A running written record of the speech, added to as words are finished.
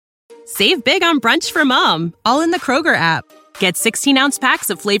Save big on brunch for mom, all in the Kroger app. Get 16-ounce packs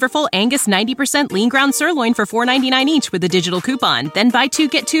of flavorful Angus 90% lean ground sirloin for $4.99 each with a digital coupon. Then buy 2,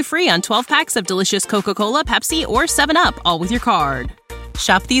 get 2 free on 12 packs of delicious Coca-Cola, Pepsi, or 7-Up, all with your card.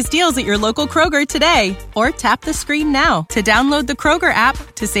 Shop these deals at your local Kroger today, or tap the screen now to download the Kroger app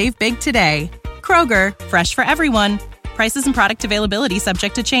to save big today. Kroger, fresh for everyone. Prices and product availability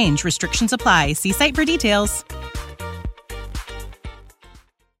subject to change. Restrictions apply. See site for details.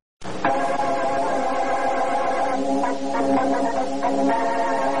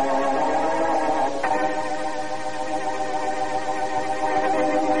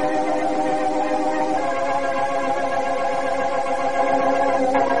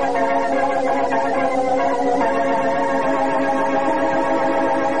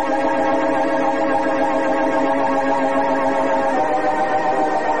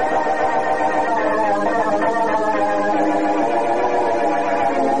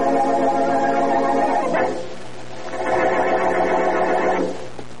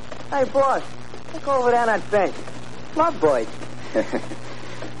 Boss, look over there on that bench. Love boys.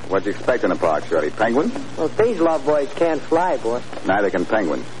 What you expect in the park, Shorty? Penguins? Well, these love boys can't fly, boss. Neither can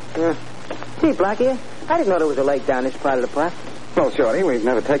penguins. Gee, Blackie, I didn't know there was a lake down this part of the park. Well, Shorty, we've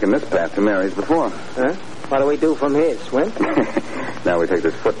never taken this path to Mary's before. Huh? What do we do from here, swim? Now we take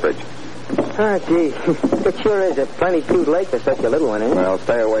this footbridge. Oh, gee. It sure is a plenty cute lake for such a little one, ain't it? Well,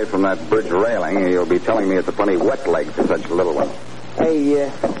 stay away from that bridge railing, or you'll be telling me it's a plenty wet lake for such a little one.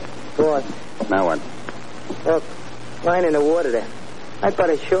 Hey, boss. Now what? Look, line in the water there. I thought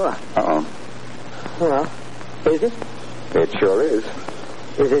it's shore. Uh-oh. Well, is it? It sure is.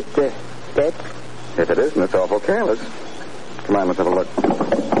 Is it, dead? If it isn't, it's awful careless. Come on, let's have a look.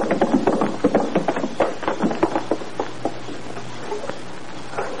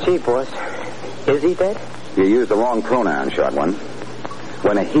 Gee, boss. Is he dead? You used the wrong pronoun, short one.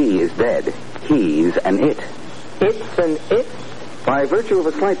 When a he is dead, he's an it. It's an it? By virtue of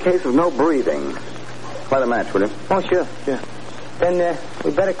a slight case of no breathing. Light a match, will you? Oh, sure. Then, we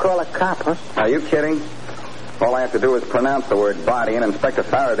better call a cop, huh? Are you kidding? All I have to do is pronounce the word body, and Inspector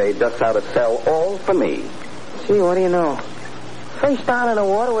Faraday dusts out a cell all for me. Gee, what do you know? Face down in the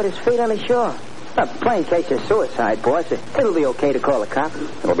water with his feet on the shore. A plain case of suicide, boss. It'll be okay to call a cop.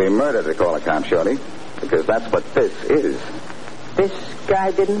 It'll be murder to call a cop, Shorty, because that's what this is. This guy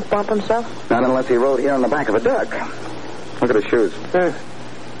didn't bump himself? Not unless he rode here on the back of a duck. Look at his shoes.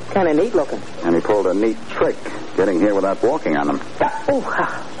 Kind of neat looking. And he pulled a neat trick, getting here without walking on them.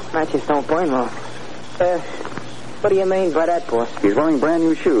 Matches don't burn well. What do you mean by that, boss? He's wearing brand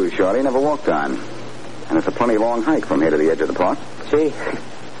new shoes, Shorty, never walked on. And it's a plenty long hike from here to the edge of the park. See?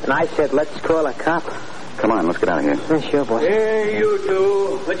 And I said, let's call a cop. Come on, let's get out of here. Sure, boss. Hey, you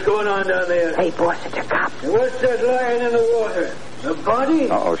two. What's going on down there? Hey, boss, it's a cop. What's that lying in the water? The body?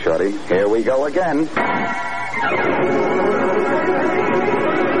 Uh-oh, Shorty. Here we go again.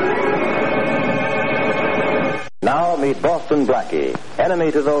 Now meet Boston Blackie,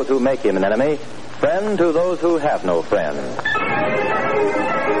 enemy to those who make him an enemy, friend to those who have no friend.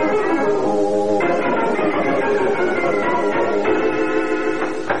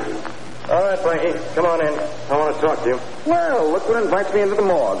 All right, Blackie, come on in. I want to talk to you. Well, look what invites me into the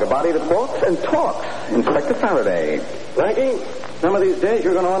morgue. A body that walks and talks. Inspector Faraday. Blackie, some of these days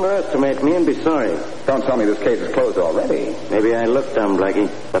you're going to underestimate me and be sorry. Don't tell me this case is closed already. Maybe I look dumb, Blackie,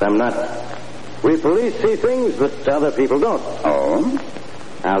 but I'm not. We police see things that other people don't. Oh?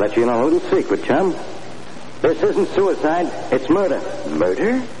 I'll let you in on a little secret, chum. This isn't suicide, it's murder.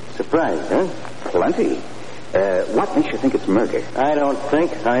 Murder? Surprise, huh? Plenty. What makes you think it's murder? I don't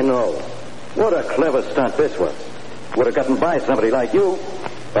think, I know. What a clever stunt this was. Would have gotten by somebody like you,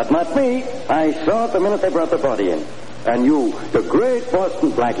 but not me. I saw it the minute they brought the body in. And you, the great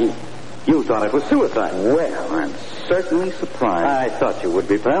Boston Blackie, you thought it was suicide. Well, I'm certainly surprised. I thought you would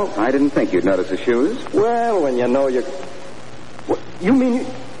be, pal. I didn't think you'd notice the shoes. Well, when you know you... What, you mean...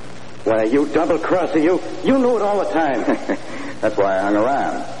 Why, you double-crosser, you knew it all the time. That's why I hung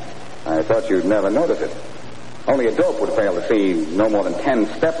around. I thought you'd never notice it. Only a dope would fail to see no more than 10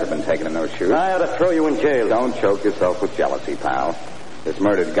 steps have been taken in those shoes. I ought to throw you in jail. Don't choke yourself with jealousy, pal. This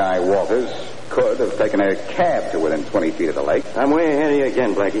murdered guy, Walters, could have taken a cab to within 20 feet of the lake. I'm way ahead of you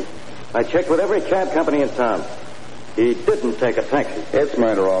again, Blackie. I checked with every cab company in town. He didn't take a taxi. It's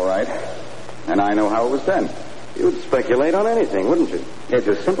murder, all right. And I know how it was done. You'd speculate on anything, wouldn't you? It's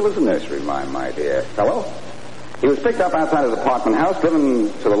as simple as a nursery rhyme, my dear fellow. He was picked up outside his apartment house,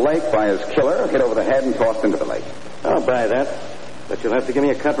 driven to the lake by his killer, hit over the head, and tossed into the lake. I'll buy that. But you'll have to give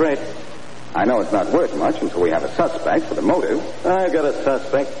me a cut rate. I know it's not worth much until we have a suspect for the motive. I've got a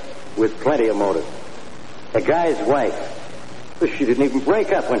suspect with plenty of motive. A guy's wife. She didn't even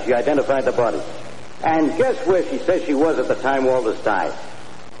break up when she identified the body. And guess where she says she was at the time Walters died?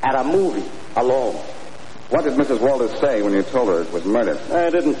 At a movie, alone. What did Mrs. Walters say when you told her it was murder? I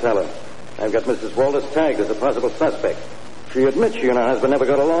didn't tell her. I've got Mrs. Walters tagged as a possible suspect. She admits she and her husband never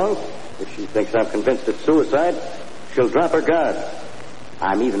got along. If she thinks I'm convinced it's suicide, she'll drop her guard.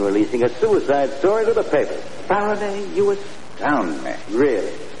 I'm even releasing a suicide story to the paper. Faraday, you astound me.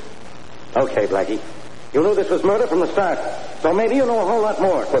 Really? Okay, Blackie. You knew this was murder from the start, so maybe you know a whole lot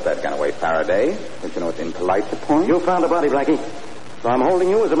more. Put that gun away, Faraday. Don't you know it's impolite to point? You found the body, Blackie. So I'm holding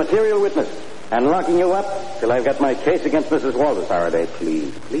you as a material witness and locking you up till I've got my case against Mrs. Walters. Faraday,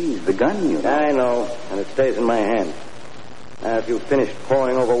 please. Please, the gun, you know. I know, and it stays in my hand. Now, if you've finished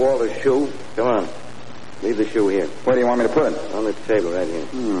poring over Walter's shoe, come on. Leave the shoe here. Where do you want me to put it? On this table right here.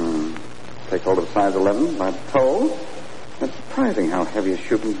 Take hold of size 11 by toe. It's surprising how heavy a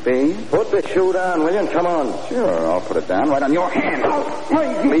shoe can be. Put the shoe down, will you? Come on. Sure, I'll put it down right on your hand.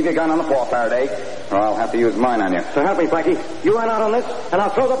 Leave your gun on the floor, Faraday, or I'll have to use mine on you. So help me, Blackie. You run out on this, and I'll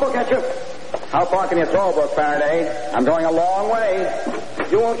throw the book at you. How far can you throw a book, Faraday? I'm going a long way.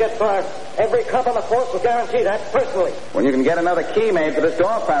 You won't get far. Every cop on the force will guarantee that, personally. When you can get another key made for this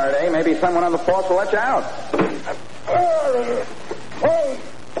door, Faraday, maybe someone on the force will let you out. Hey,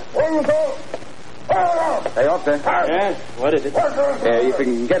 where you go? Hey, officer. Yeah? What is it? If you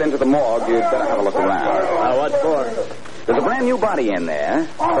can get into the morgue, you'd better have a look around. What for? There's a brand new body in there,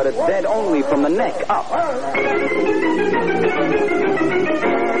 but it's dead only from the neck up.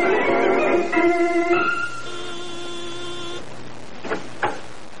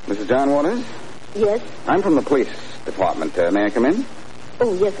 Mrs. John Waters? Yes? I'm from the police department. May I come in?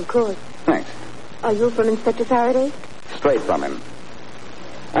 Oh, yes, of course. Thanks. Are you from Inspector Faraday? Straight from him.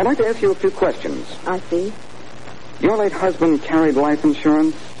 I'd like to ask you a few questions. I see. Your late husband carried life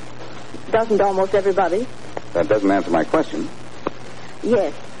insurance? Doesn't almost everybody? That doesn't answer my question.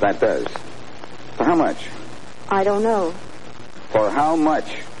 Yes. That does. For how much? I don't know. For how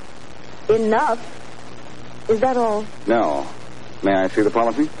much? Enough. Is that all? No. May I see the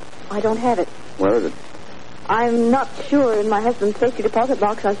policy? I don't have it. Where is it? I'm not sure. In my husband's safety deposit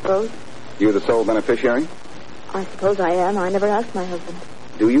box, I suppose. You the sole beneficiary? I suppose I am. I never asked my husband.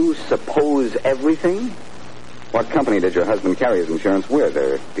 Do you suppose everything? What company did your husband carry his insurance with,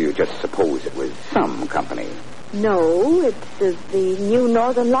 or do you just suppose it was some company? No, it's the New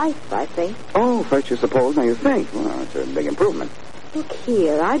Northern Life, I think. Oh, first you suppose, now you think. Well, it's a big improvement. Look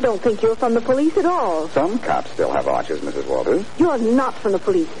here, I don't think you're from the police at all. Some cops still have arches, Mrs. Walters. You're not from the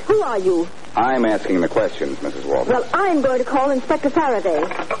police. Who are you? I'm asking the questions, Mrs. Walters. Well, I'm going to call Inspector Faraday.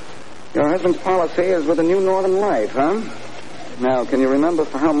 Your husband's policy is with the New Northern Life, huh? Now, can you remember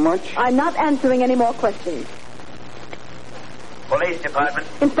for how much? I'm not answering any more questions. Police department.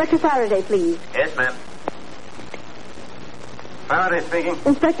 Inspector Faraday, please. Yes, ma'am. Faraday speaking.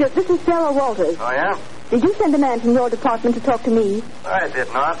 Inspector, this is Sarah Walters. Oh, yeah? Did you send a man from your department to talk to me? I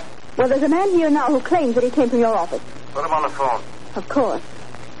did not. Well, there's a man here now who claims that he came from your office. Put him on the phone. Of course.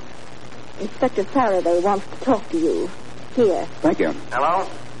 Inspector Faraday wants to talk to you. Here. Thank you. Hello?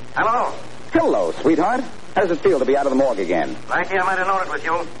 Hello? Hello, sweetheart. How does it feel to be out of the morgue again? Blackie, I might have known it was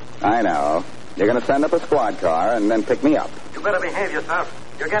you. I know. You're going to send up a squad car and then pick me up. You better behave yourself.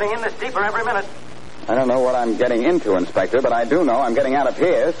 You're getting in this deeper every minute. I don't know what I'm getting into, Inspector, but I do know I'm getting out of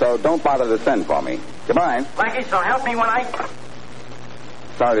here, so don't bother to send for me. Goodbye. Blackie, so help me when I...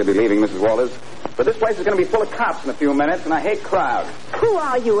 Sorry to be leaving, Mrs. Walters, but this place is going to be full of cops in a few minutes, and I hate crowds. Who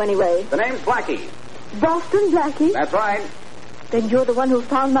are you, anyway? The name's Blackie. Boston Blackie? That's right. Then you're the one who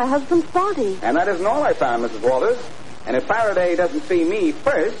found my husband's body. And that isn't all I found, Mrs. Walters. And if Faraday doesn't see me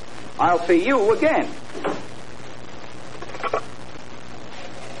first, I'll see you again.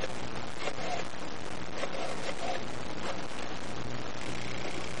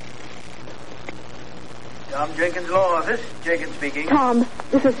 Tom Jenkins' law office. Jenkins speaking. Tom,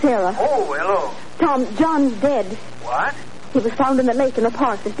 this is Sarah. Oh, hello. Tom, John's dead. What? He was found in the lake in the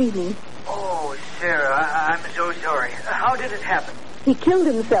park this evening. Oh, Sarah, I'm so sorry. How did it happen? He killed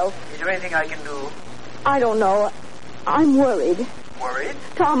himself. Is there anything I can do? I don't know. I'm worried. Worried?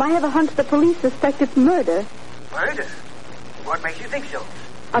 Tom, I have a hunch the police suspect it's murder. Murder? What makes you think so?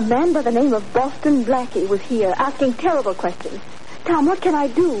 A man by the name of Boston Blackie was here asking terrible questions. Tom, what can I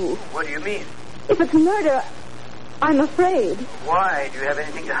do? What do you mean? If it's murder, I'm afraid. Why? Do you have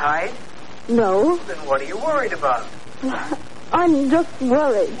anything to hide? No. Then what are you worried about? I'm just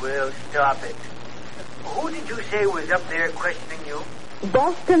worried. Well, stop it. Who did you say was up there questioning you?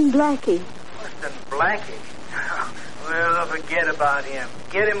 Boston Blackie. Boston Blackie? Well, forget about him.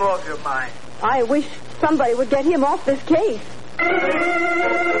 Get him off your mind. I wish somebody would get him off this case.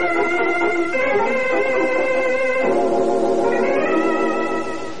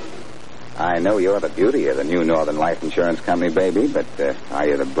 I know you're the beauty of the New Northern Life Insurance Company, baby, but are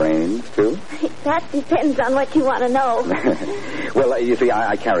you the brains, too? That depends on what you want to know. Well, you see,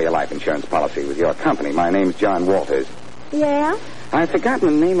 I carry a life insurance policy with your company. My name's John Walters. Yeah? I've forgotten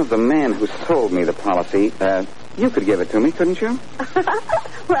the name of the man who sold me the policy. You could give it to me, couldn't you?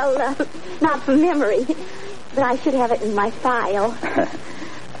 Well, not from memory. But I should have it in my file.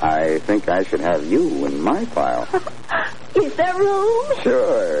 I think I should have you in my file. Is there room?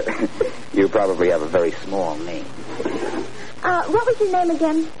 Sure. You probably have a very small name. What was your name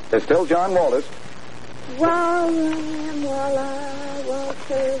again? It's still John Walters. Walters,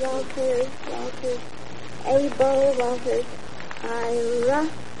 Abel, Walters, Ira,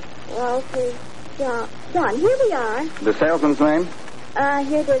 Walters, John, here we are. The salesman's name?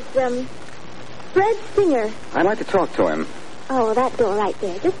 Here there's, Fred Singer. I'd like to talk to him. Oh, that door right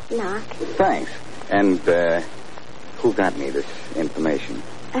there. Just knock. Thanks. And, who got me this information?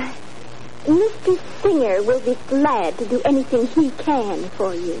 Mr. Singer will be glad to do anything he can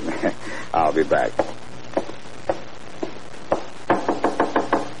for you. I'll be back.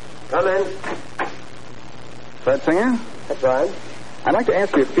 Come in. Fred Singer? That's right. I'd like to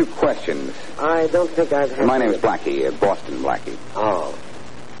ask you a few questions. I don't think I've had... My name's Blackie, Boston Blackie. Oh.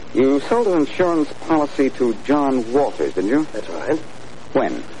 You sold an insurance policy to John Walters, didn't you? That's right.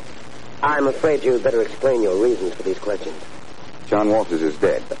 When? I'm afraid you'd better explain your reasons for these questions. John Walters is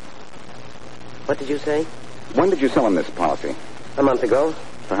dead. What did you say? When did you sell him this policy? A month ago.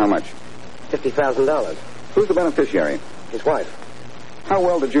 For how much? $50,000. Who's the beneficiary? His wife. How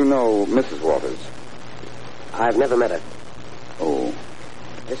well did you know Mrs. Walters? I've never met her. Oh.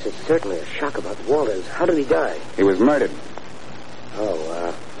 This is certainly a shock about Walters. How did he die? He was murdered.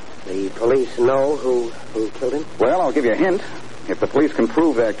 Oh, the police know who killed him? Well, I'll give you a hint. If the police can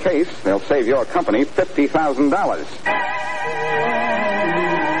prove their case, they'll save your company $50,000.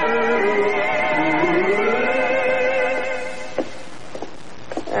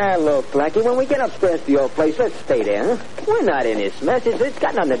 Look, Blackie, when we get upstairs to your place, let's stay there, huh? We're not in this mess. It's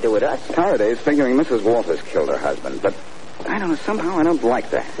got nothing to do with us. Faraday's figuring Mrs. Walters killed her husband, but I don't know, somehow I don't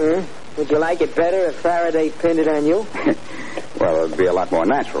like that. Would you like it better if Faraday pinned it on you? Well, it'd be a lot more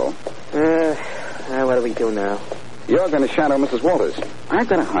natural. What do we do now? You're going to shadow Mrs. Walters. I've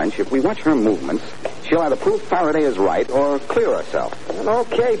got a hunch if we watch her movements, she'll either prove Faraday is right or clear herself. Well,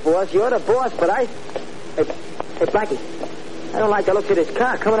 okay, boss. You're the boss, but I... Hey, Blackie. I don't like the looks of this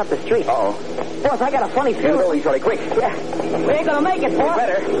car coming up the street. Uh-oh. Boss, I got a funny feeling. Go easily, quick. Yeah. We ain't gonna make it, boss.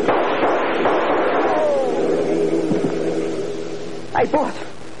 Better. Hey, boss.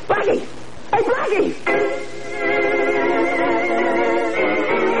 Blackie! Hey, Blackie!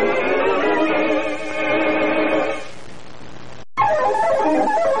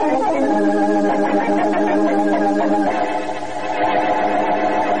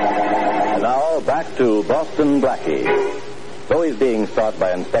 Now, back to Boston Blackie. Though he's being sought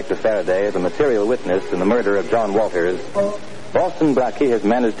by Inspector Faraday as a material witness in the murder of John Walters, Boston Blackie has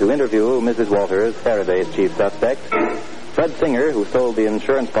managed to interview Mrs. Walters, Faraday's chief suspect, Fred Singer, who sold the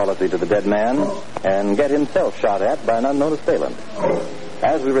insurance policy to the dead man, and get himself shot at by an unknown assailant.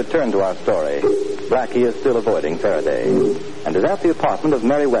 As we return to our story, Blackie is still avoiding Faraday and is at the apartment of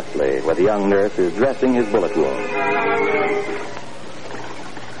Mary Wesley, where the young nurse is dressing his bullet wound.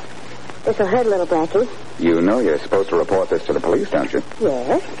 This'll hurt a little, Blackie. You know you're supposed to report this to the police, don't you?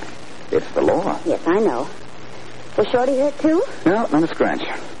 Yes. It's the law. Yes, I know. Was Shorty hurt, too? No, not a scratch.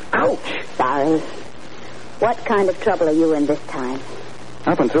 Ouch. Sorry. What kind of trouble are you in this time?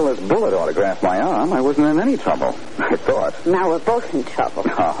 Up until this bullet autographed my arm, I wasn't in any trouble, I thought. Now we're both in trouble.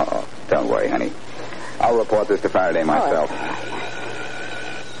 Oh, don't worry, honey. I'll report this to Faraday myself.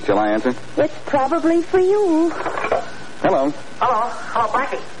 Shall I answer? It's probably for you. Hello. Hello,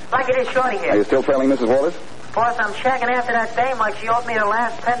 Blackie. Blackie, this Shorty here. Are you still trailing Mrs. Waters? Boss, I'm checking after that dame like she owed me the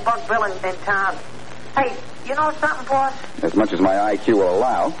last $10 bill in town. Hey, you know something, boss? As much as my IQ will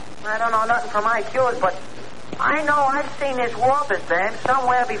allow. I don't know nothing from IQs, but I know I've seen this Walters dame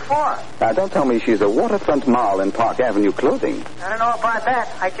somewhere before. Now, don't tell me she's a waterfront mall in Park Avenue clothing. I don't know about that.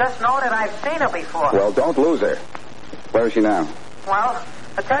 I just know that I've seen her before. Well, don't lose her. Where is she now? Well,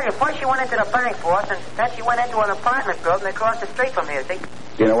 I tell you, first she went into the bank, boss, and then she went into an apartment building across the street from here, see?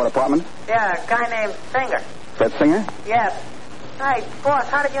 Do you know what apartment? Yeah, a guy named Singer. Fred Singer? Yeah. Hey, boss,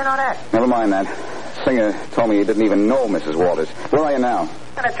 how did you know that? Never mind that. Singer told me he didn't even know Mrs. Walters. Where are you now?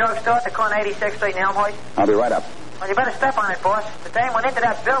 In a drugstore at the corner of 86th Street in Elmhurst. I'll be right up. Well, you better step on it, boss. The dame went into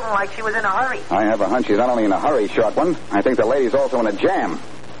that building like she was in a hurry. I have a hunch she's not only in a hurry, short one. I think the lady's also in a jam.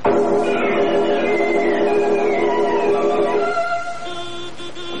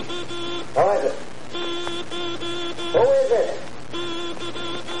 Who is it? Who is it?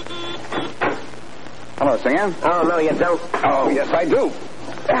 Hello, Singer. Oh, no, you don't. Oh, yes, I do.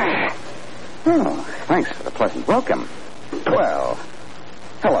 Oh, thanks for the pleasant welcome. Well,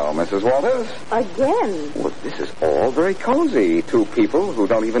 hello, Mrs. Walters. Again? Well, this is all very cozy. Two people who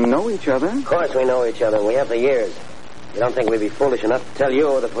don't even know each other. Of course we know each other. We have for years. You don't think we'd be foolish enough to tell you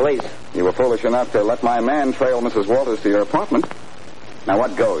or the police? You were foolish enough to let my man trail Mrs. Walters to your apartment. Now,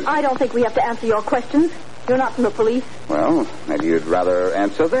 what goes? I don't think we have to answer your questions. You're not from the police. Well, maybe you'd rather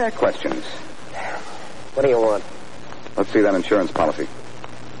answer their questions. What do you want? Let's see that insurance policy.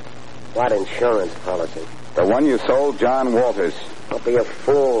 What insurance policy? The one you sold John Walters. Don't be a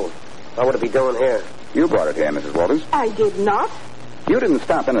fool. What would it be doing here? You brought it here, Mrs. Walters. I did not. You didn't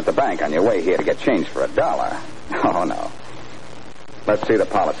stop in at the bank on your way here to get change for $1. Oh, no. Let's see the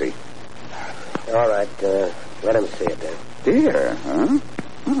policy. All right, let him see it then. Dear, huh?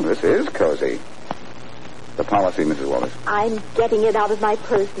 Oh, this is cozy. The policy, Mrs. Walters. I'm getting it out of my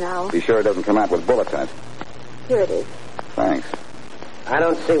purse now. Be sure it doesn't come out with bullets in it. Here it is. Thanks. I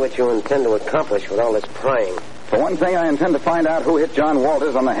don't see what you intend to accomplish with all this prying. For one thing, I intend to find out who hit John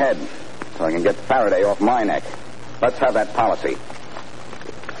Walters on the head, so I can get Faraday off my neck. Let's have that policy.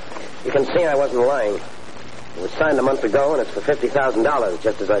 You can see I wasn't lying. It was signed a month ago, and it's for $50,000,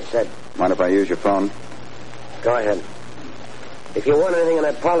 just as I said. Mind if I use your phone? Go ahead. If you want anything in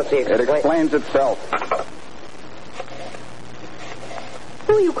that policy, It explains itself.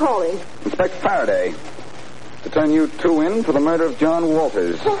 Who are you calling? Inspector Faraday. To turn you two in for the murder of John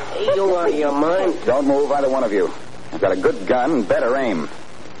Walters. You out of your mind? Don't move, either one of you. I've got a good gun and better aim.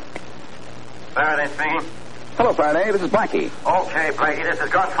 Faraday speaking. Hello, Faraday. This is Blackie. Okay, Blackie, this has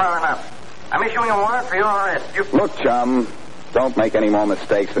gone far enough. I'm issuing a warrant for your arrest. Look, chum, don't make any more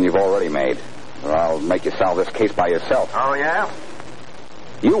mistakes than you've already made, or I'll make you solve this case by yourself. Oh, yeah?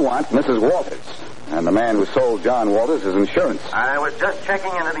 You want Mrs. Walters, and the man who sold John Walters his insurance. I was just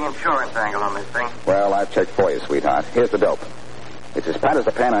checking into the insurance angle on this thing. Well, I've checked for you, sweetheart. Here's the dope. It's as pat as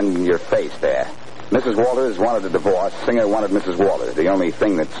the pan on your face there. Mrs. Walters wanted a divorce. Singer wanted Mrs. Walters. The only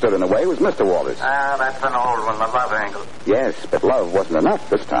thing that stood in the way was Mr. Walters. Ah, that's an old one, the love angle. Yes, but love wasn't enough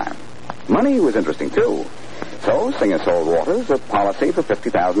this time. Money was interesting, too. So Singer sold Walters a policy for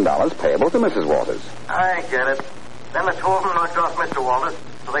 $50,000 payable to Mrs. Walters. I get it. Then the two of them knocked off Mr. Walters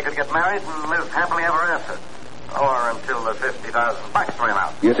so they could get married and live happily ever after. Or until the $50,000 ran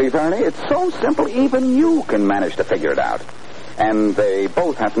out. You see, Faraday, it's so simple even you can manage to figure it out. And they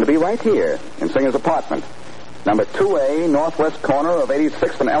both happen to be right here in Singer's apartment. Number 2A, northwest corner of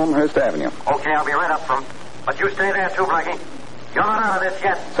 86th and Elmhurst Avenue. Okay, I'll be right up from. But you stay there too, Blackie. You're not out of this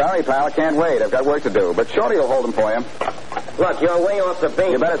yet. Sorry, pal, I can't wait. I've got work to do. But Shorty will hold them for you. Look, you're way off the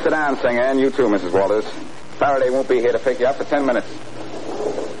beat. You better sit down, Singer, and you too, Mrs. Walters. Faraday won't be here to pick you up for 10 minutes.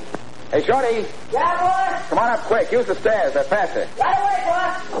 Hey, Shorty. Yeah, boss? Come on up quick. Use the stairs. They're faster. Right away,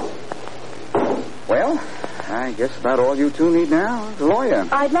 boss. Well, I guess about all you two need now is a lawyer.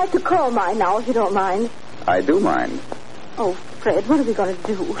 I'd like to call mine now, if you don't mind. I do mind. Oh, Fred, what are we going to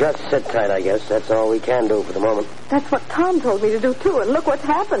do? Just sit tight, I guess. That's all we can do for the moment. That's what Tom told me to do, too, and look what's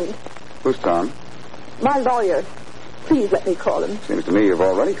happened. Who's Tom? My lawyer. Please let me call him. Seems to me you've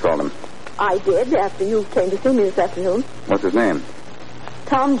already called him. I did, after you came to see me this afternoon. What's his name?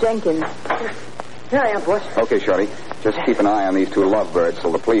 Tom Jenkins. Here I am, boss. Okay, Shorty. Just keep an eye on these two lovebirds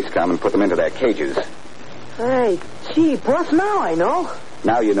till the police come and put them into their cages. Hey, gee, boss, now I know.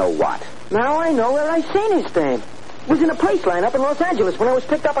 Now you know what? Now I know where I seen his name. Was in a police line up in Los Angeles when I was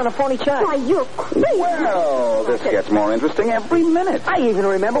picked up on a phony charge. Why, you're crazy. Well, this gets more interesting every minute. I even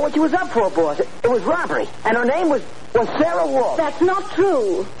remember what you was up for, boss. It was robbery, and her name was Sarah Walsh. That's not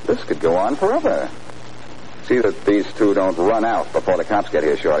true. This could go on forever. See that these two don't run out before the cops get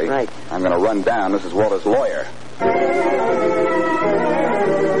here, Shorty. Right. I'm going to run down Mrs. Walters' lawyer.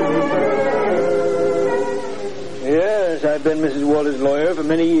 Yes, I've been Mrs. Walters' lawyer for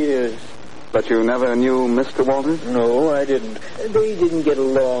many years. But you never knew Mr. Walters? No, I didn't. They didn't get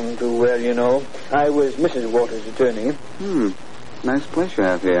along too well, you know. I was Mrs. Walters' attorney. Nice place you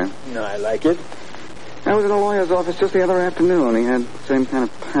have here. No, I like it. I was in a lawyer's office just the other afternoon. He had the same kind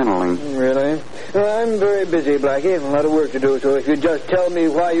of paneling. Really? I'm very busy, Blackie. A lot of work to do, so if you just tell me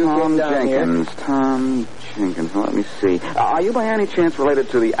why you came down here. Tom Jenkins. Well, let me see. Are you by any chance related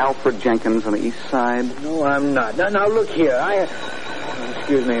to the Alfred Jenkins on the east side? No, I'm not. Now look here.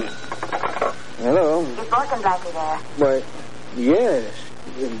 Excuse me. Hello? Is Boston Blackie there? Why, yes.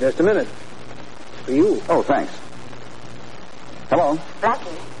 In just a minute. For you. Oh, thanks. Hello?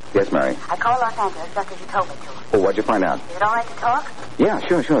 Blackie? Yes, Mary. I called Los Angeles just as you told me to. Oh, what'd you find out? Is it all right to talk? Yeah,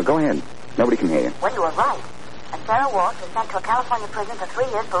 sure. Go ahead. Nobody can hear you. Well, you were right. And Sarah Walsh was sent to a California prison for 3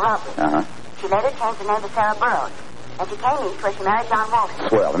 years for robbery. Uh-huh. She later changed the name to Sarah Burroughs. And she came east where she married John Walters.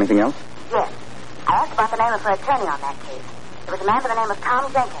 Swell. Anything else? Yes. I asked about the name of her attorney on that case. It was a man by the name of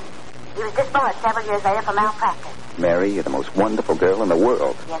Tom Jenkins. He was disbarred several years later for malpractice. Mary, you're the most wonderful girl in the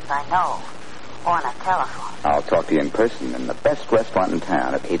world. Yes, I know. On a telephone. I'll talk to you in person in the best restaurant in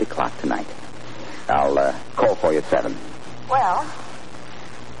town at 8 o'clock tonight. I'll call for you at 7. Well,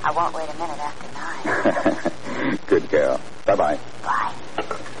 I won't wait a minute after 9. Good girl. Bye-bye. Bye.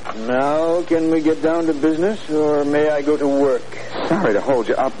 Now, can we get down to business, or may I go to work? Sorry to hold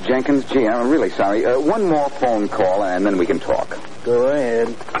you up, Jenkins. Gee, I'm really sorry. One more phone call, and then we can talk. Go ahead.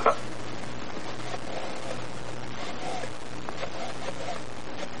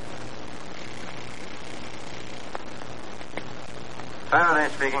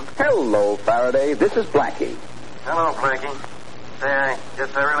 Faraday speaking. Hello, Faraday. This is Blackie. Hello, Blackie. Say, I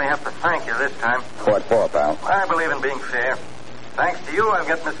guess I really have to thank you this time. What for, pal? I believe in being fair. Thanks to you, I'll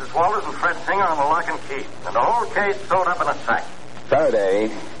get Mrs. Walters and Fred Singer on the lock and key, and the whole case sewed up in a sack. Faraday,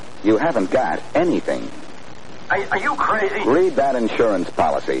 you haven't got anything. Are you crazy? Read that insurance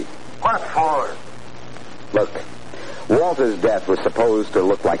policy. What for? Look, Walter's death was supposed to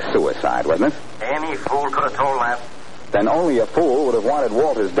look like suicide, wasn't it? Any fool could have told that. Then only a fool would have wanted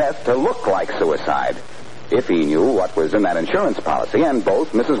Walter's death to look like suicide. If he knew what was in that insurance policy, and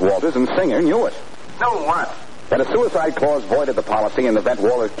both Mrs. Walters and Singer knew it. Know what? That a suicide clause voided the policy in the event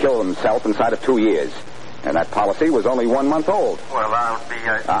Walters killed himself inside of 2 years. And that policy was only 1 month old. Well, I'll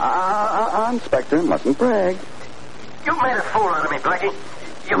be... Inspector, mustn't brag. You made a fool out of me, Blackie.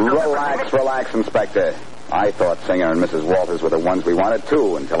 Relax, Inspector. I thought Singer and Mrs. Walters were the ones we wanted,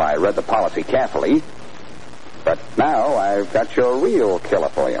 too, until I read the policy carefully. But now I've got your real killer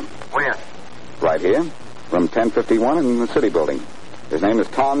for you. Where? Right here, from 1051 in the City Building. His name is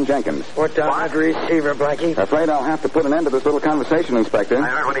Tom Jenkins. Put down that receiver, Blackie. Afraid I'll have to put an end to this little conversation, Inspector. I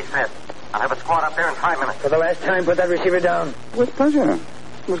heard what he said. I'll have a squad up there in 5 minutes. For the last time, put that receiver down. With pleasure.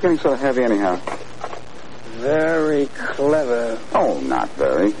 It was getting sort of heavy anyhow. Very clever. Oh, not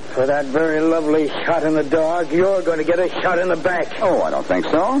very. For that very lovely shot in the dark, you're going to get a shot in the back. Oh, I don't think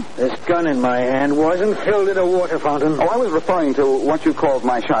so. This gun in my hand wasn't filled at a water fountain. Oh, I was referring to what you called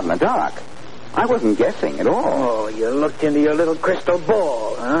my shot in the dark. I wasn't guessing at all. Oh, you looked into your little crystal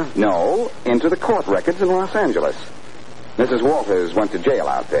ball, huh? No, into the court records in Los Angeles. Mrs. Walters went to jail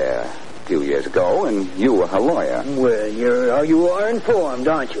out there a few years ago, and you were her lawyer. Well, you are informed,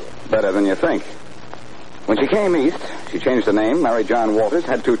 aren't you? Better than you think. When she came east, she changed her name, married John Walters,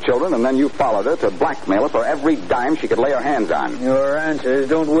 had 2 children, and then you followed her to blackmail her for every dime she could lay her hands on. Your answers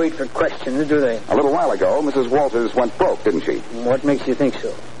don't wait for questions, do they? A little while ago, Mrs. Walters went broke, didn't she? What makes you think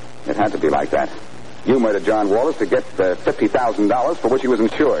so? It had to be like that. You murdered John Walters to get the $50,000 for which he was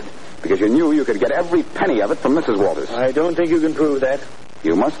insured, because you knew you could get every penny of it from Mrs. Walters. I don't think you can prove that.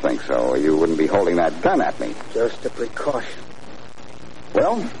 You must think so, or you wouldn't be holding that gun at me. Just a precaution.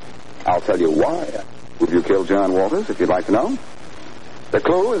 Well, I'll tell you why. Would you kill John Walters, if you'd like to know? The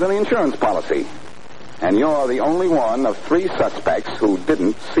clue is in the insurance policy. And you're the only one of 3 suspects who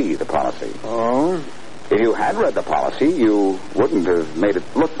didn't see the policy. Oh? If you had read the policy, you wouldn't have made it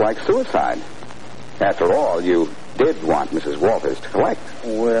look like suicide. After all, you did want Mrs. Walters to collect.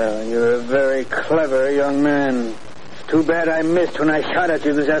 Well, you're a very clever young man. It's too bad I missed when I shot at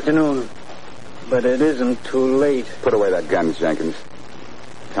you this afternoon. But it isn't too late. Put away that gun, Jenkins.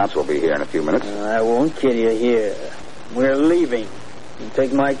 Cops will be here in a few minutes. I won't kill you here. We're leaving. You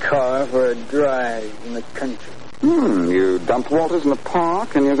take my car for a drive in the country. You dumped Walters in the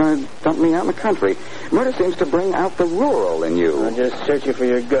park, and you're going to dump me out in the country. Murder seems to bring out the rural in you. I'll just search you for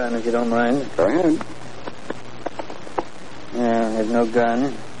your gun, if you don't mind. Go ahead. Yeah, there's no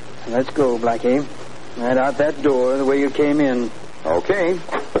gun. Let's go, Blackie. Right out that door, the way you came in. Okay.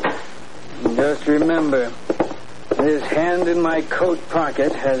 And just remember, this hand in my coat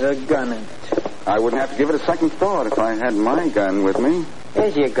pocket has a gun in it. I wouldn't have to give it a second thought if I had my gun with me.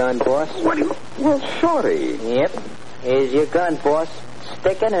 Here's your gun, boss. What do you... Well, Shorty. Yep. Here's your gun, boss.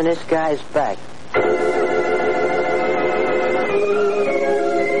 Sticking in this guy's back.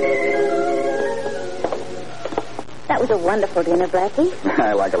 That was a wonderful dinner, Blackie.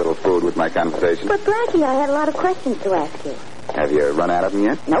 I like a little food with my conversation. But, Blackie, I had a lot of questions to ask you. Have you run out of them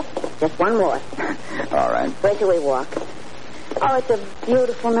yet? Nope. Just one more. All right. Where shall we walk? Oh, it's a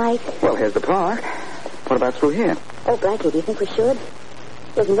beautiful night. Well, here's the park. What about through here? Oh, Blackie, do you think we should?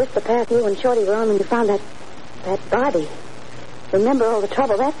 Isn't this the path you and Shorty were on when you found that body? Remember all the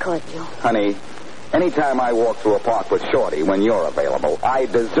trouble that caused you. Honey, anytime I walk through a park with Shorty when you're available, I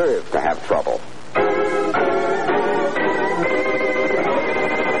deserve to have trouble.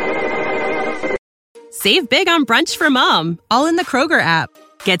 Save big on brunch for Mom, all in the Kroger app.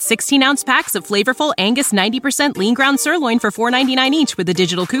 Get 16-ounce packs of flavorful Angus 90% lean ground sirloin for $4.99 each with a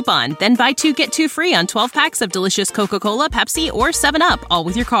digital coupon. Then buy 2, get 2 free on 12 packs of delicious Coca-Cola, Pepsi, or 7-Up, all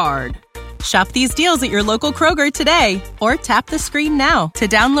with your card. Shop these deals at your local Kroger today, or tap the screen now to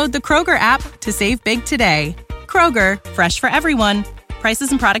download the Kroger app to save big today. Kroger, fresh for everyone.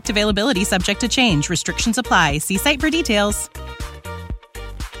 Prices and product availability subject to change. Restrictions apply. See site for details.